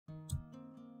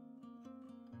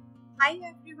Hi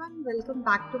everyone, welcome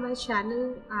back to my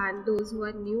channel, and those who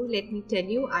are new, let me tell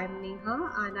you, I'm Neha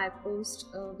and I post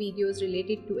videos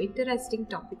related to interesting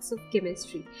topics of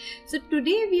chemistry. So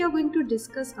today we are going to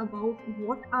discuss about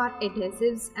what are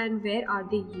adhesives and where are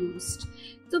they used.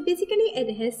 So basically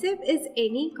adhesive is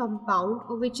any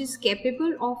compound which is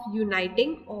capable of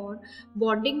uniting or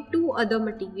bonding two other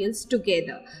materials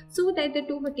together so that the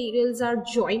two materials are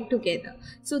joined together.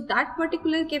 So that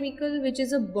particular chemical which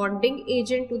is a bonding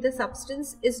agent to the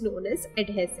substance is known as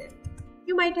adhesive.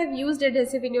 You might have used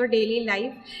adhesive in your daily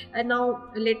life, and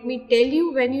now let me tell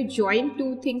you, when you join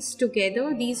two things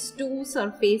together, these two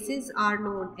surfaces are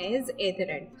known as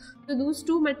adherent. So those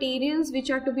two materials which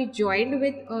are to be joined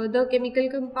with the chemical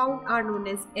compound are known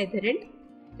as adherent.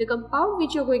 The compound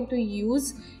which you are going to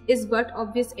use is but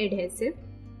obvious adhesive.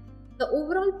 The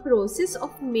overall process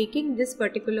of making this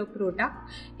particular product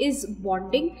is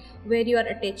bonding, where you are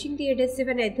attaching the adhesive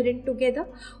and adherent together.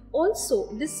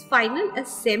 Also, this final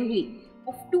assembly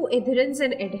of two adherents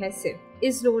and adhesive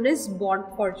is known as bond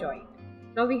for joint.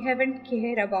 Now we haven't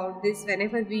cared about this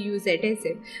whenever we use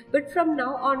adhesive, but from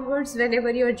now onwards,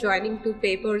 whenever you are joining two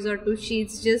papers or two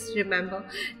sheets, just remember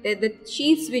that the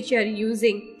sheets which you are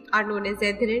using are known as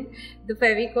adherent. The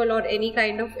fevicol or any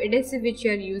kind of adhesive which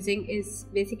you are using is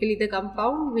basically the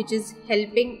compound which is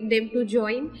helping them to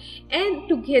join, and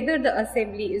together the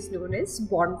assembly is known as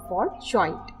bond for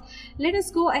joint. Let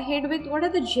us go ahead with what are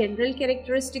the general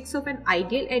characteristics of an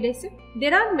ideal adhesive.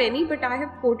 There are many, but I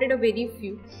have quoted a very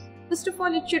few. First of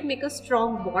all, it should make a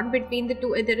strong bond between the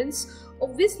two adherents.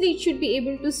 Obviously, it should be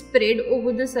able to spread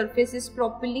over the surfaces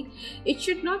properly. It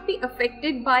should not be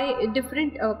affected by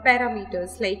different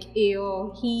parameters like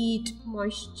air, heat,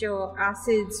 moisture,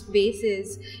 acids,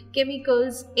 bases,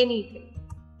 chemicals, anything.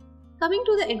 Coming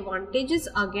to the advantages,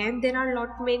 again there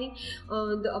are many.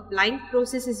 The applying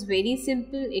process is very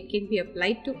simple. It can be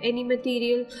applied to any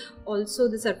material. Also,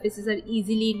 the surfaces are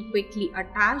easily and quickly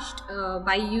attached.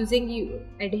 By using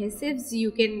adhesives, you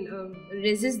can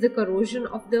resist the corrosion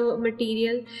of the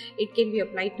material. It can be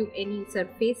applied to any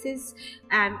surfaces,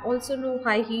 and also no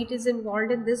high heat is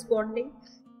involved in this bonding,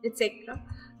 etc.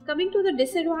 Coming to the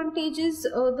disadvantages,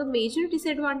 the major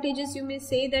disadvantages, you may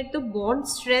say that the bond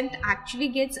strength actually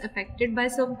gets affected by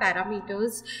some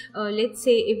parameters. Let's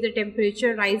say if the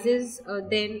temperature rises,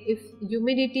 then if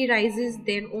humidity rises,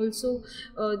 then also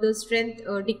the strength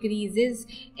decreases,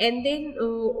 and then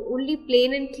only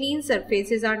plain and clean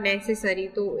surfaces are necessary.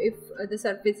 So if the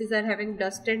surfaces are having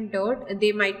dust and dirt,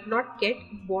 they might not get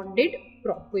bonded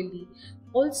properly.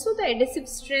 Also, the adhesive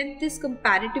strength is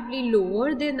comparatively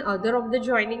lower than other of the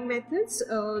joining methods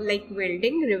like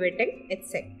welding, riveting,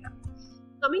 etc.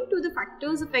 Coming to the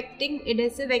factors affecting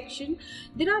adhesive action,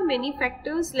 there are many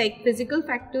factors like physical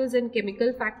factors and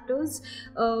chemical factors.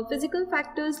 Physical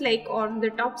factors like on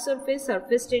the top surface,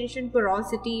 surface tension,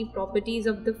 porosity, properties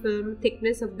of the film,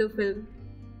 thickness of the film,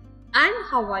 and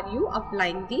how are you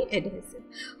applying the adhesive.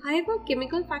 However,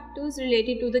 chemical factors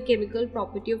related to the chemical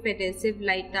property of adhesive,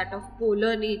 like that of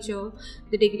polar nature,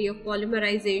 the degree of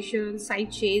polymerization,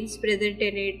 side chains present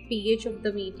in it, pH of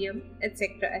the medium,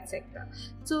 etc., etc.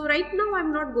 So right now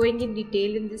I'm not going in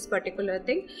detail in this particular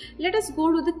thing. Let us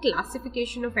go to the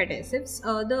classification of adhesives.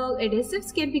 The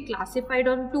adhesives can be classified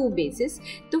on two bases.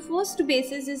 The first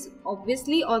basis is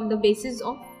obviously on the basis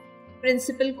of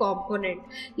principal component,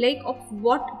 like of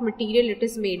what material it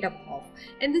is made up of,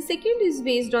 and the second is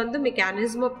based on the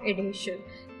mechanism of adhesion,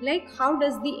 like how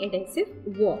does the adhesive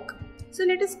work. So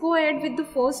let us go ahead with the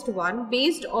first one,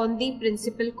 based on the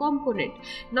principal component.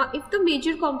 Now if the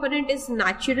major component is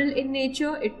natural in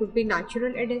nature, it would be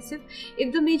natural adhesive.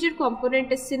 If the major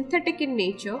component is synthetic in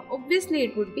nature, obviously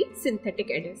it would be synthetic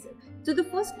adhesive. So the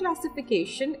first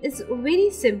classification is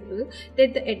very simple,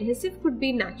 that the adhesive could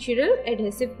be natural,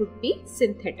 adhesive could be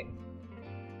synthetic.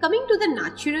 Coming to the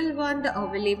natural one, the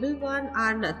available one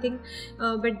are nothing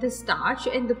but the starch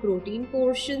and the protein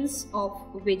portions of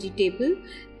vegetable,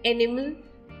 animal,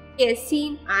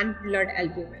 casein and blood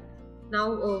albumin.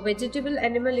 Now vegetable,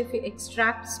 animal, if you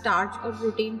extract starch or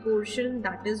protein portion,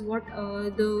 that is what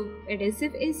the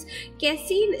adhesive is.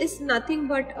 Casein is nothing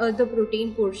but the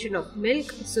protein portion of milk,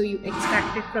 so you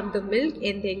extract it from the milk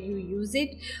and then you use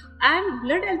it. And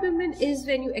blood albumin is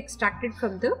when you extract it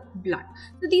from the blood.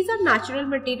 So these are natural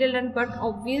material, and but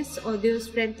obvious their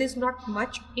strength is not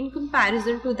much in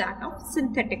comparison to that of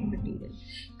synthetic material.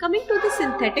 Coming to the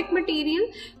synthetic material,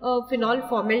 phenol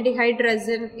formaldehyde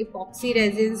resin, epoxy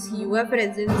resins, UF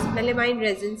resins, melamine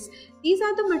resins, these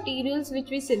are the materials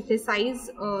which we synthesize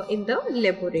in the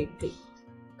laboratory.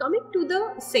 Coming to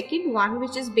the second one,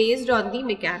 which is based on the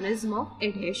mechanism of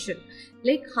adhesion.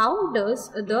 Like how does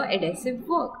the adhesive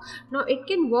work? Now it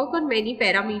can work on many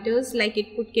parameters, like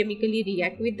it could chemically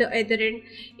react with the adherent,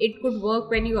 it could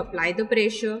work when you apply the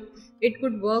pressure, it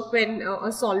could work when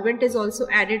a solvent is also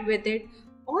added with it,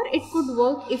 or it could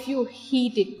work if you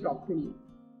heat it properly.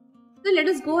 So let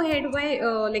us go ahead by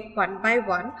one by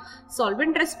one.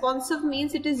 Solvent responsive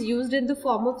means it is used in the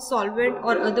form of solvent,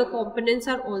 or other components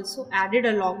are also added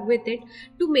along with it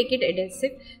to make it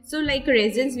adhesive. So like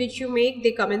resins which you make,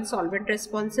 they come in solvent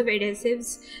responsive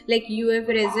adhesives. Like UF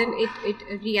resin,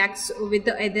 it reacts with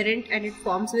the adherent and it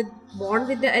forms with bond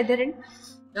with the adherent.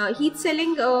 Heat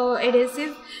sealing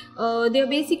adhesive,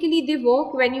 they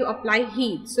work when you apply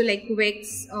heat. So like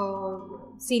wax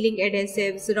sealing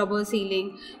adhesives, rubber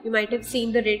sealing, you might have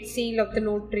seen the red seal of the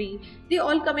notary, they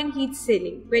all come in heat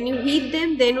sealing. When you heat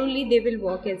them, then only they will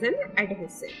work as an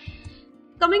adhesive.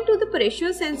 Coming to the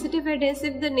pressure sensitive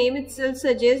adhesive, the name itself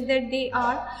suggests that they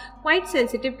are quite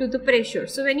sensitive to the pressure.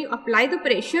 So when you apply the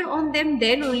pressure on them,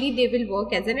 then only they will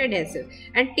work as an adhesive,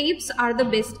 and tapes are the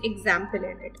best example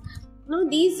in it. Now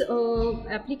these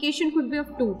application could be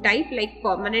of two type, like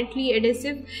permanently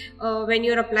adhesive, when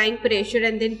you're applying pressure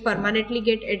and then permanently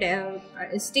get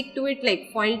stick to it, like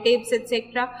foil tapes,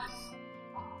 etc.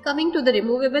 Coming to the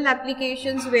removable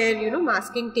applications, where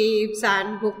masking tapes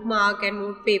and bookmark and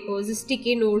note papers,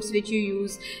 sticky notes which you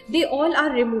use, they all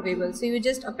are removable. So you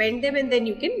just append them and then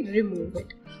you can remove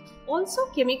it. Also,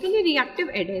 chemically reactive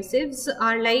adhesives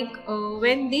are like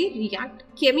when they react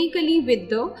chemically with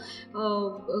the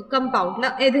compound,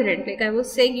 adherent. Like I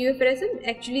was saying, UF resin,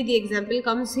 actually the example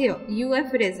comes here.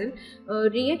 UF resin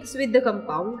reacts with the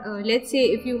compound. Let's say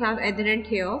if you have adherent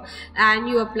here and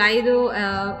you apply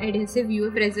the adhesive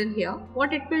UF resin here,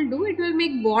 what it will do, it will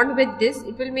make bond with this,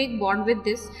 it will make bond with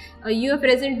this. UF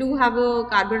resin do have a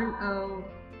carbon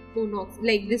monoxide,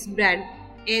 like this brand,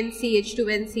 NCH2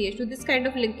 NCH2, this kind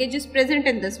of linkage is present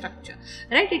in the structure,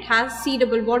 right? It has C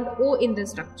double bond O in the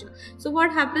structure. So what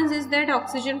happens is that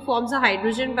oxygen forms a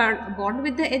hydrogen bond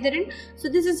with the adherent. So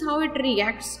this is how it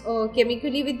reacts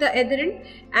chemically with the adherent,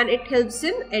 and it helps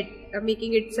in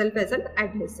making itself as an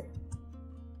adhesive.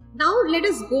 Now let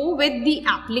us go with the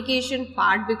application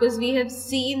part, because we have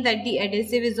seen that the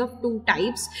adhesive is of two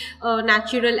types,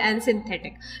 natural and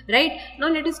synthetic, right? Now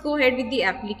let us go ahead with the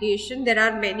application. There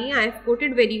are many, I have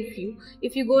quoted very few.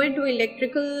 If you go into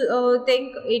electrical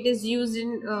thing, it is used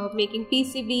in making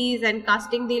PCBs and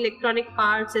casting the electronic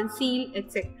parts and seal,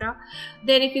 etc.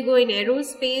 Then if you go in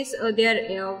aerospace, they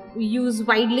are used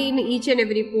widely in each and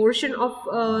every portion of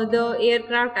the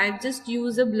aircraft. I have just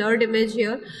used a blurred image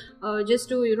here, just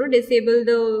to disable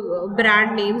the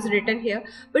brand names written here,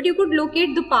 but you could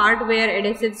locate the part where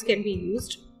adhesives can be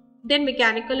used. Then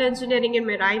mechanical engineering and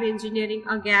marine engineering,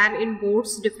 again in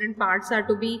boats different parts are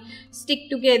to be stick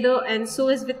together, and so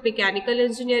is with mechanical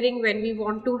engineering. When we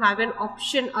want to have an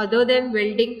option other than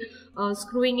welding,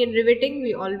 screwing and riveting,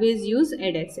 we always use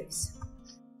adhesives.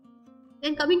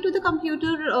 And coming to the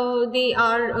computer, they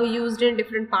are used in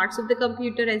different parts of the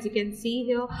computer, as you can see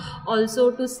here. Also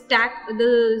to stack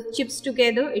the chips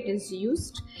together, it is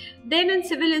used. Then in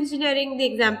civil engineering, the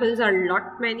examples are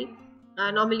lot many.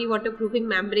 Normally waterproofing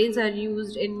membranes are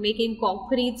used. In making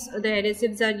concretes, the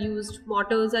adhesives are used,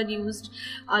 mortars are used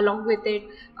along with it.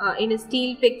 In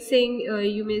steel fixing,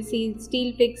 you may see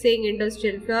steel fixing,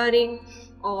 industrial flooring,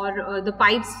 or the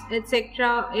pipes,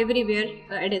 etc. Everywhere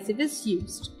adhesive is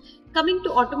used. Coming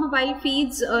to automobile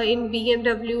feeds, in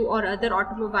BMW or other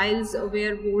automobiles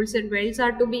where bolts and welds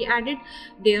are to be added,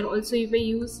 there also you may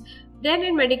use. Then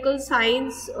in medical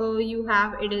science, you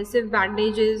have adhesive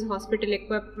bandages, hospital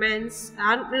equipments,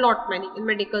 and lot many in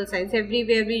medical science.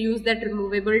 Everywhere we use that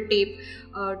removable tape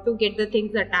to get the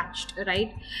things attached,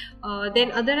 right?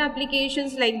 Then other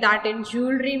applications like that in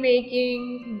jewelry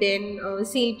making, then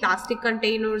seal plastic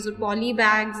containers or poly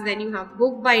bags. Then you have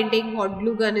book binding. Hot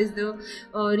glue gun is the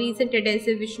recent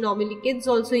adhesive which normally kids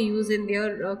also use in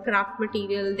their craft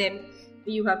material. Then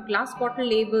you have glass bottle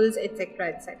labels, etc.,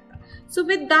 etc. So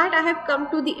with that, I have come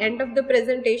to the end of the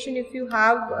presentation. If you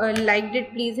have liked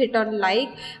it, please hit on like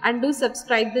and do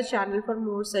subscribe the channel for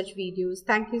more such videos.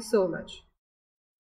 Thank you so much.